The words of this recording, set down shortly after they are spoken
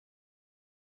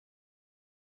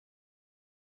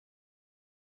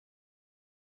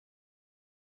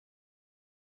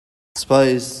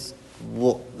suppose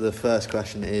what the first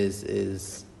question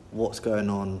is what's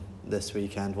going on this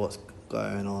weekend, what's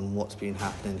going on, what's been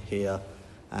happening here,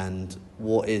 and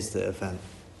what is the event?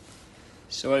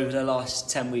 So over the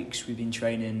last 10 weeks, we've been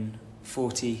training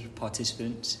 40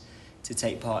 participants to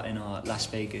take part in our Las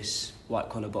Vegas white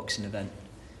collar boxing event,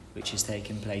 which is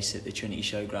taking place at the Trinity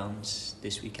Showgrounds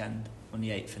this weekend on the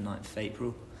 8th and 9th of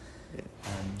April.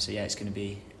 Yeah. It's going to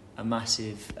be a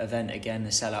massive event again, a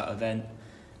sellout event,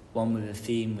 one with a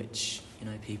theme which,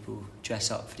 people dress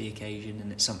up for the occasion,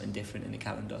 and it's something different in the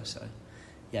calendar. So,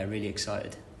 yeah, really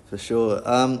excited. For sure.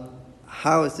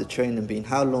 How has the training been?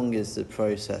 How long is the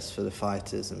process for the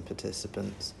fighters and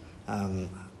participants?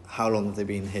 How long have they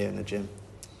been here in the gym?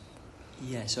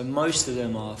 Yeah, so most of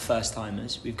them are first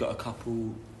timers. We've got a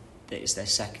couple that it's their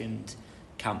second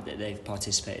camp that they've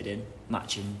participated in,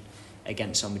 matching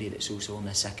against somebody that's also on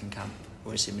their second camp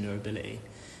or a similar ability.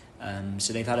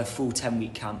 So they've had a full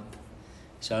 10-week camp.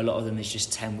 So a lot of them is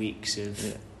just 10 weeks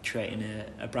of creating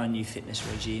a brand new fitness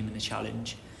regime and a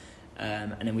challenge.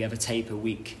 And then we have a taper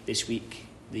week this week.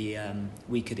 The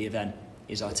week of the event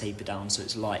is our taper down, so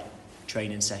it's light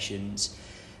training sessions,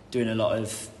 doing a lot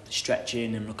of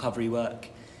stretching and recovery work,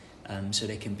 so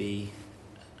they can be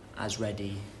as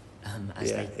ready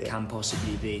as they can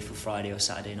possibly be for Friday or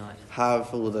Saturday night. How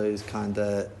have all those kind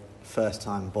of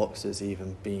first-time boxers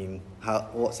even been?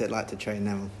 What's it like to train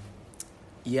them?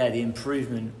 Yeah, the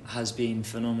improvement has been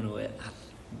phenomenal.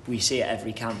 We see it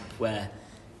every camp where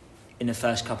in the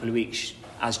first couple of weeks,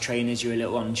 as trainers, you're a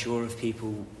little unsure if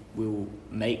people will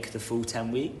make the full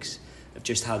 10 weeks of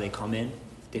just how they come in,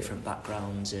 different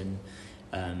backgrounds and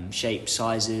shapes,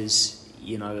 sizes,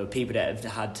 people that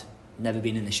have never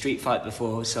been in a street fight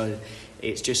before, so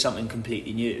it's just something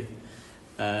completely new.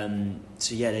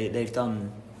 They've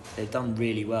done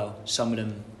really well. Some of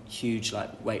them huge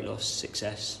weight loss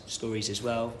success stories as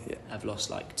well. Have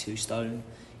lost 2 stone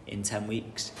in 10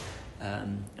 weeks.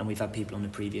 And we've had people on the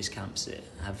previous camps that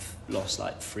have lost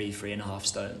 3.5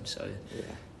 stone. So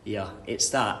it's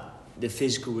the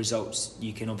physical results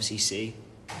you can obviously see.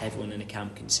 Everyone in the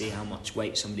camp can see how much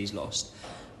weight somebody's lost.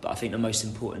 But I think the most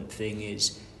important thing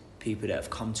is people that have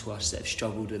come to us that have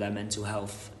struggled with their mental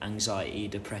health, anxiety,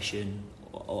 depression,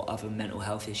 or other mental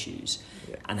health issues,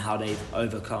 and how they've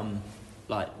overcome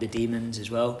the demons as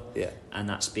well. And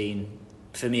that's been,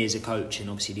 for me as a coach and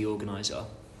obviously the organiser,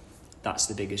 that's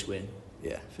the biggest win.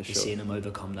 Yeah, for sure. Seeing them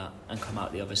overcome that and come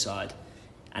out the other side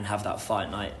and have that fight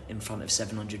night in front of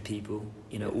 700 people,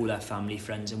 all their family,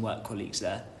 friends and work colleagues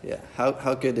there. Yeah,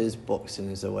 how good is boxing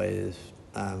as a way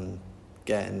of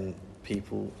getting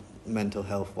people mental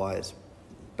health-wise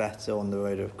better on the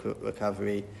road of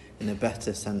recovery, in a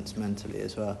better sense mentally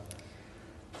as well?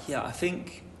 Yeah, I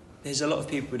think there's a lot of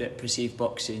people that perceive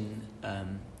boxing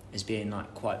as being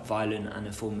quite violent and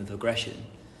a form of aggression.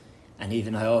 And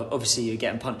even though obviously you're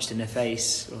getting punched in the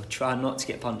face, or try not to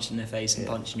get punched in the face and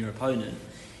punching your opponent,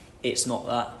 it's not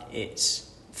that. It's,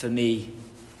 for me,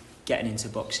 getting into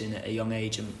boxing at a young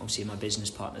age, and obviously my business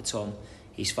partner Tom,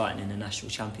 he's fighting in the national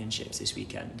championships this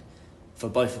weekend. For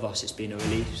both of us, it's been a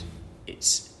relief.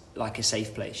 It's like a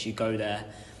safe place. You go there,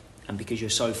 and because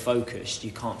you're so focused, you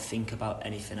can't think about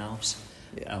anything else.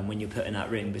 When you're put in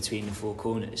that ring between the 4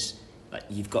 corners,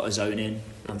 you've got to zone in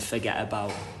and forget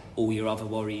about all your other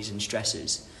worries and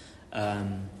stresses. I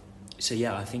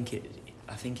think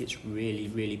it's really,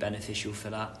 really beneficial for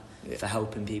that, for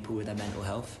helping people with their mental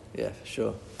health. Yeah, for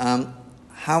sure.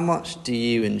 How much do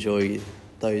you enjoy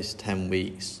those 10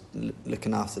 weeks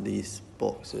looking after these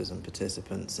boxers and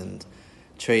participants and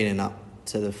training up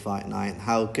to the fight night?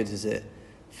 How good is it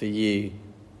for you?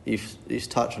 You've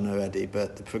touched on it already,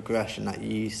 but the progression that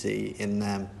you see in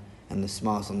them and the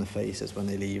smiles on the faces when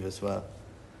they leave as well.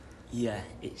 Yeah,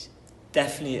 it's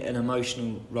definitely an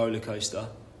emotional roller coaster.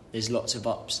 There's lots of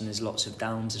ups and there's lots of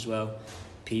downs as well.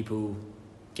 People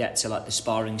get to the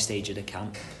sparring stage of the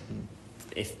camp.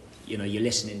 If you're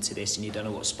listening to this and you don't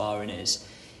know what sparring is,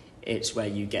 it's where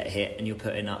you get hit and you're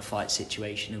put in that fight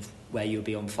situation of where you'll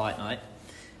be on fight night.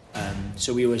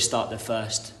 So we always start the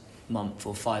first month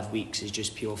or 5 weeks as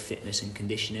just pure fitness and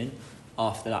conditioning.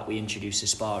 After that, we introduce the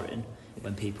sparring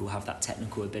when people have that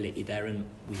technical ability there and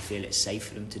we feel it's safe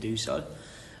for them to do so.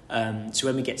 So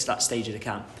when we get to that stage of the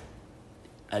camp,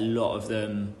 there's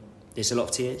a lot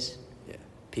of tears.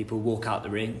 People walk out the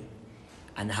ring,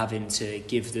 and having to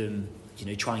give them,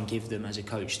 try and give them as a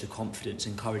coach the confidence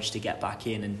and courage to get back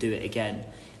in and do it again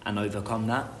and overcome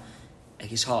that.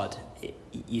 It's hard.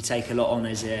 You take a lot on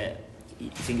you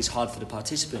think it's hard for the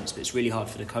participants, but it's really hard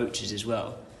for the coaches as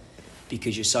well,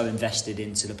 because you're so invested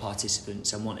into the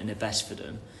participants and wanting the best for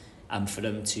them and for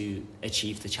them to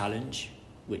achieve the challenge,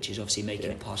 which is obviously making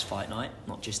Yeah. it past fight night,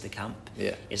 not just the camp.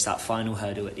 Yeah. It's that final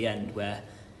hurdle at the end where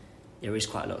there is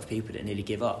quite a lot of people that nearly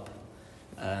give up.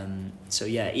 So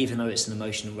yeah, even though it's an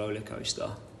emotional roller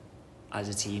coaster, as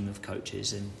a team of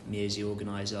coaches and me as the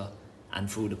organiser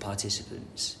and for all the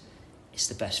participants, it's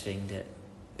the best thing that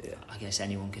I guess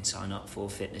anyone can sign up for,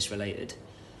 fitness related.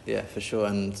 Yeah, for sure.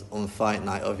 And on fight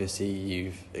night, obviously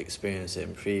you've experienced it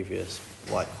in previous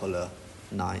white collar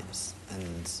nights,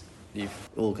 and you've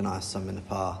organised some in the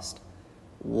past.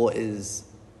 What is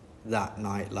that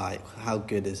night like? How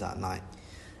good is that night?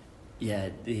 Yeah,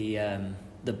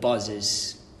 the buzz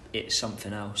it's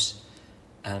something else.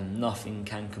 Nothing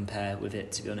can compare with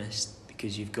it, to be honest,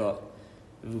 because we've got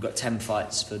 10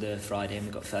 fights for the Friday and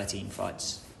we've got 13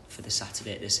 fights for the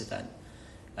Saturday at this event.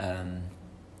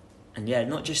 And yeah,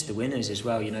 not just the winners as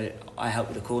well. You know, I help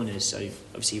with the corners, so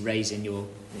obviously raising your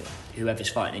whoever's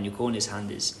fighting in your corner's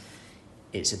hand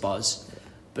it's a buzz. Yeah.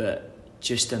 But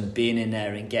just being in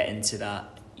there and getting to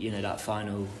that, you know, that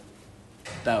final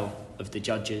bell of the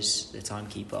judges, the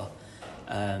timekeeper,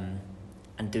 and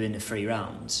doing the 3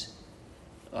 rounds,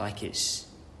 like it's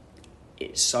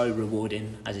so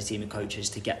rewarding as a team of coaches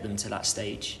to get them to that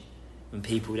stage. When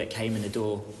people that came in the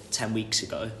door 10 weeks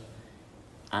ago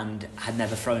and had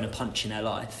never thrown a punch in their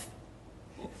life,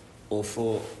 or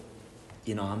thought,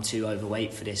 you know, I'm too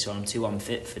overweight for this or I'm too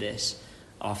unfit for this,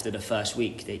 after the first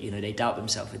week, that, you know, they doubt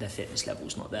themselves with their fitness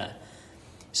levels not there.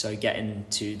 So getting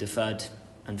to the 3rd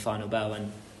and final bell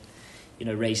and, you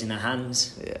know, raising their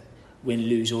hands, win,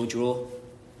 lose or draw,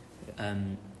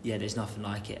 there's nothing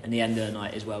like it. And the end of the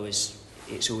night as well it's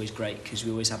always great because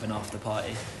we always have an after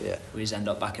party. We always end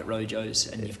up back at Rojo's,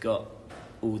 and you've got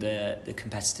all the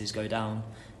competitors go down,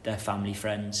 their family,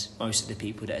 friends, most of the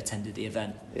people that attended the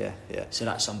event. So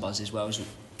that's some buzz as well, as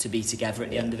to be together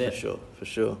at the end of it. For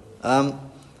sure. Friday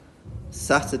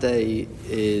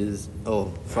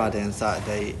and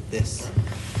Saturday,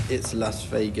 it's Las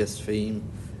Vegas theme.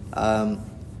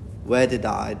 Where did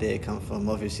that idea come from?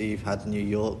 Obviously you've had New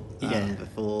York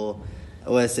before.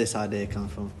 Where's this idea come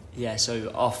from? Yeah, so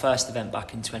our first event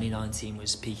back in 2019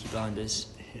 was Peaky Blinders,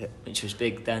 which was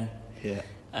big then.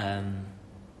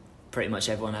 Pretty much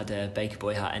everyone had a Baker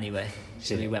Boy hat anyway,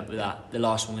 so we went with that. The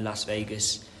last one was Las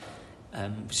Vegas.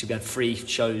 So we had 3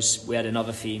 shows. We had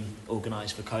another theme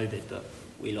organised for COVID, but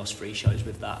we lost 3 shows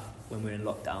with that when we were in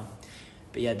lockdown.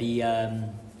 But yeah,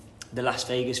 the Las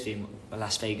Vegas theme,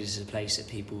 Las Vegas is a place that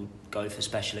people go for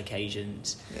special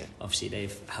occasions. Obviously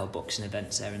they've held boxing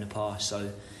events there in the past,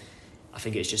 so I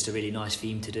think it's just a really nice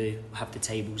theme to do. Have the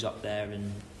tables up there,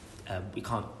 and we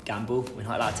can't gamble, we're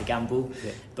not allowed to gamble,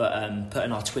 but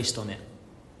putting our twist on it.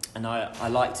 And I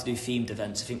like to do themed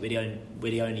events. I think we're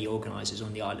the only organisers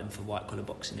on the island for white collar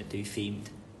boxing that do themed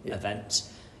events,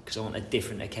 because I want a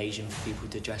different occasion for people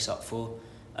to dress up for,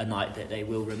 a night that they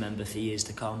will remember for years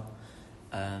to come.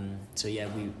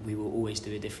 We will always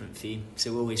do a different theme,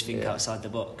 so we'll always think outside the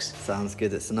box. Sounds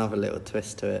good. It's another little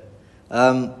twist to it.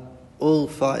 All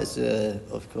fighters are,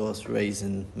 of course,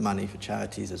 raising money for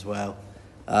charities as well.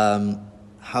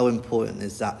 How important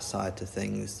is that side to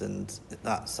things, and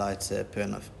that side to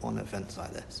putting on events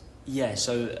like this? Yeah,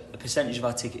 so a percentage of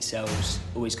our ticket sales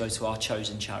always go to our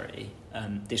chosen charity.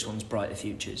 This one's Brighter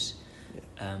Futures.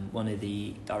 One of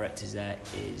the directors there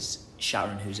is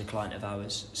Sharon, who's a client of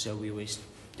ours, so we always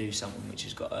do something which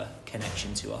has got a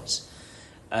connection to us.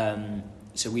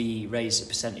 So we raise a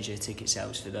percentage of ticket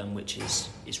sales for them, which is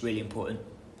really important.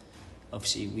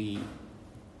 Obviously,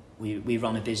 we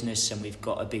run a business and we've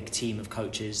got a big team of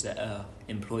coaches that are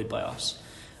employed by us,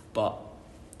 but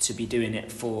to be doing it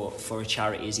for a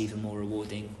charity is even more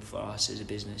rewarding for us as a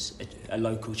business, a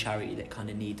local charity that kind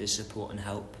of need the support and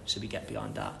help, so we get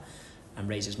behind that and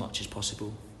raise as much as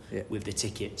possible. With the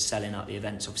tickets, selling out the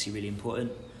events, obviously really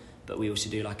important, but we also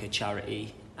do like a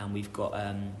charity, and we've got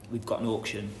an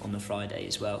auction on the Friday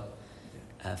as well,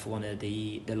 for one of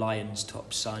the Lions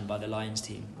tops signed by the Lions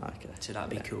team. So that'd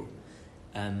be cool.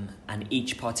 And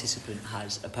each participant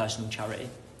has a personal charity,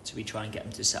 so we try and get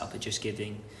them to set up a Just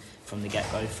Giving from the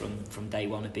get-go, from day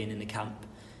one of being in the camp,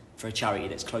 for a charity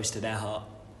that's close to their heart.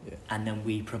 And then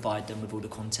we provide them with all the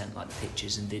content, like the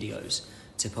pictures and videos,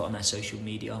 to put on their social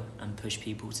media and push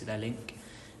people to their link.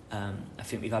 I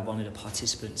think we've had one of the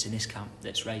participants in this camp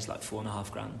that's raised like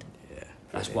 $4,500.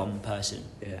 That's one person.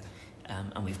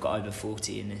 And we've got over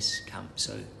 40 in this camp.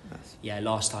 So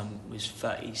last time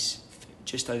was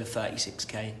just over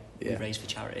 36k we raised for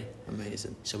charity.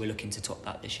 Amazing. So we're looking to top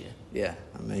that this year. Yeah,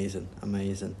 amazing.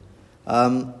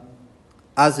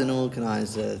 As an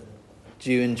organiser,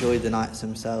 do you enjoy the nights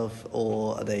themselves,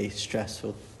 or are they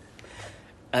stressful?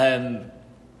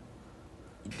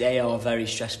 They are very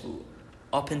stressful.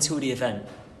 Up until the event,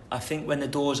 I think when the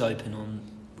doors open on,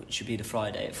 which should be the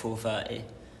Friday at 4:30,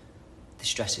 the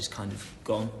stress is kind of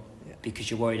gone, because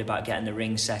you're worried about getting the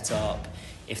ring set up,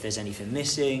 if there's anything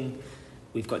missing.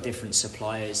 We've got different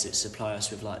suppliers that supply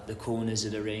us with like the corners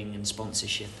of the ring and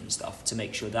sponsorship and stuff to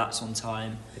make sure that's on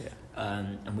time.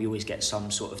 And we always get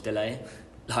some sort of delay.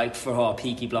 Like for our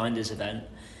Peaky Blinders event,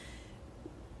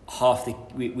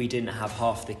 we didn't have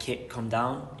half the kit come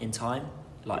down in time,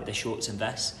 like the shorts and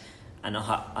vests, and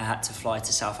I had to fly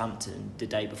to Southampton the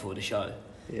day before the show.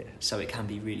 So it can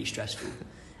be really stressful,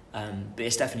 but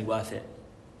it's definitely worth it.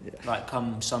 Like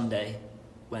come Sunday,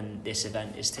 when this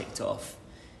event is ticked off,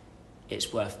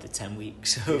 it's worth the 10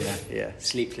 weeks of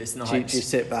sleepless nights. Do you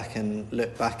sit back and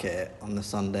look back at it on the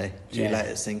Sunday? Do you let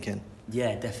it sink in?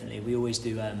 Yeah, definitely. We always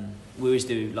do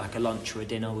like a lunch or a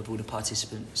dinner with all the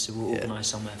participants, so we'll organise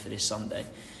somewhere for this Sunday.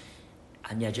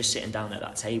 And just sitting down at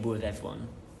that table with everyone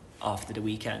after the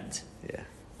weekend,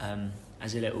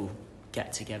 as a little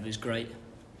get together is great.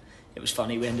 It was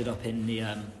funny, we ended up in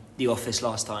the office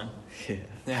last time,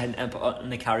 and on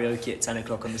the karaoke at 10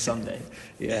 o'clock on the Sunday.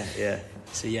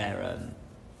 So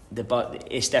but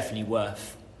it's definitely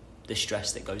worth the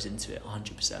stress that goes into it,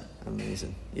 100%.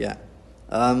 Amazing.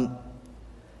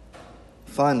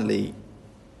 Finally,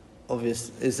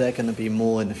 is there going to be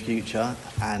more in the future,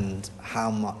 and how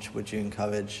much would you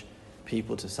encourage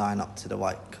people to sign up to the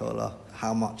White Collar?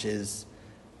 How much is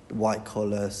White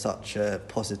Collar such a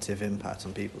positive impact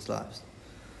on people's lives?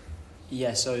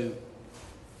 So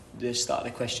the start of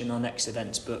the question, our next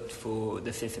event's booked for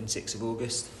the 5th and 6th of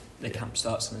August. The camp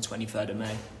starts on the 23rd of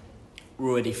May.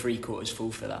 We're already 3/4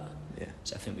 full for that.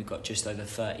 So I think we've got just over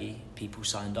 30 people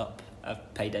signed up,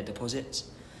 have paid their deposits.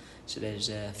 So there's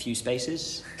a few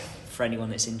spaces for anyone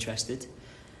that's interested.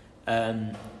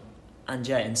 And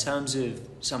in terms of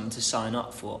something to sign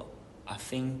up for, I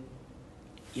think,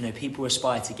 people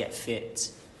aspire to get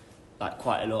fit, like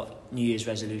quite a lot. New Year's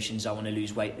resolutions, I want to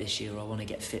lose weight this year, or I want to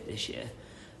get fit this year.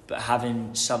 But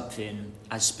having something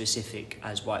as specific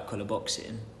as white collar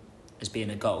boxing as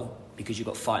being a goal, because you've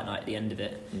got fight night at the end of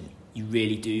it, you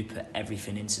really do put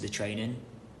everything into the training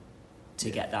to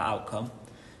get that outcome,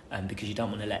 because you don't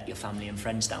want to let your family and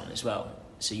friends down as well.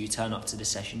 So you turn up to the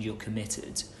session, you're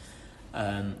committed,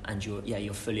 and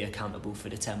you're fully accountable for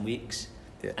the 10 weeks.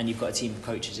 And you've got a team of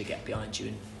coaches that get behind you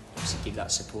and obviously give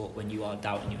that support when you are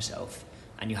doubting yourself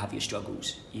and you have your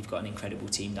struggles. You've got an incredible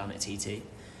team down at TT.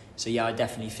 So I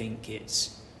definitely think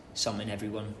it's something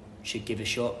everyone should give a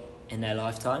shot in their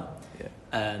lifetime.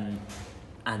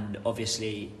 And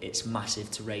obviously it's massive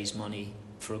to raise money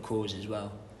for a cause as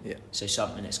well. So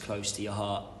something that's close to your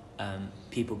heart.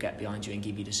 People get behind you and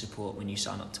give you the support when you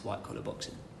sign up to White Collar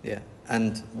Boxing.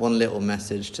 And one little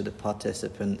message to the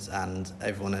participants and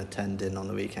everyone attending on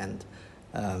the weekend.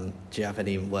 Do you have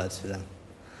any words for them?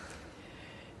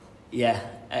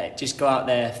 Just go out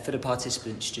there. For the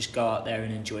participants, just go out there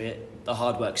and enjoy it. The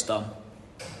hard work's done.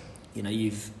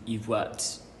 You've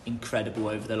worked incredible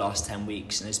over the last 10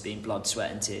 weeks, and there's been blood,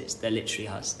 sweat and tears. There literally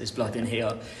has. There's blood in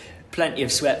here. Plenty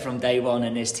of sweat from day one,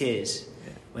 and there's tears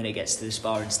when it gets to the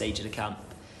sparring stage of the camp.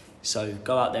 So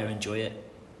go out there, enjoy it.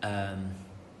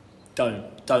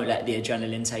 Don't let the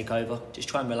adrenaline take over. Just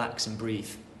try and relax and breathe.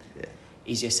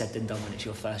 Easier said than done when it's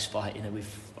your first fight.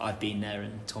 I've been there,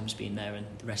 and Tom's been there, and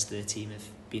the rest of the team have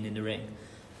been in the ring.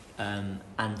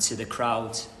 And to the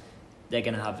crowd, they're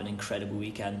going to have an incredible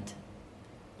weekend.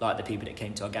 Like the people that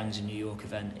came to our Gangs in New York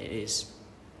event, it is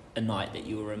a night that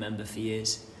you will remember for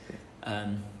years.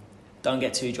 Don't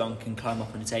get too drunk and climb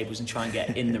up on the tables and try and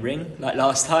get in the ring like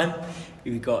last time.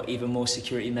 We've got even more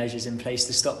security measures in place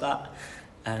to stop that.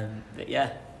 But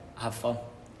have fun,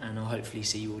 and I'll hopefully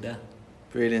see you all there.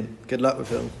 Brilliant. Good luck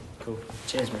with it. Cool.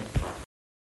 Cheers, mate.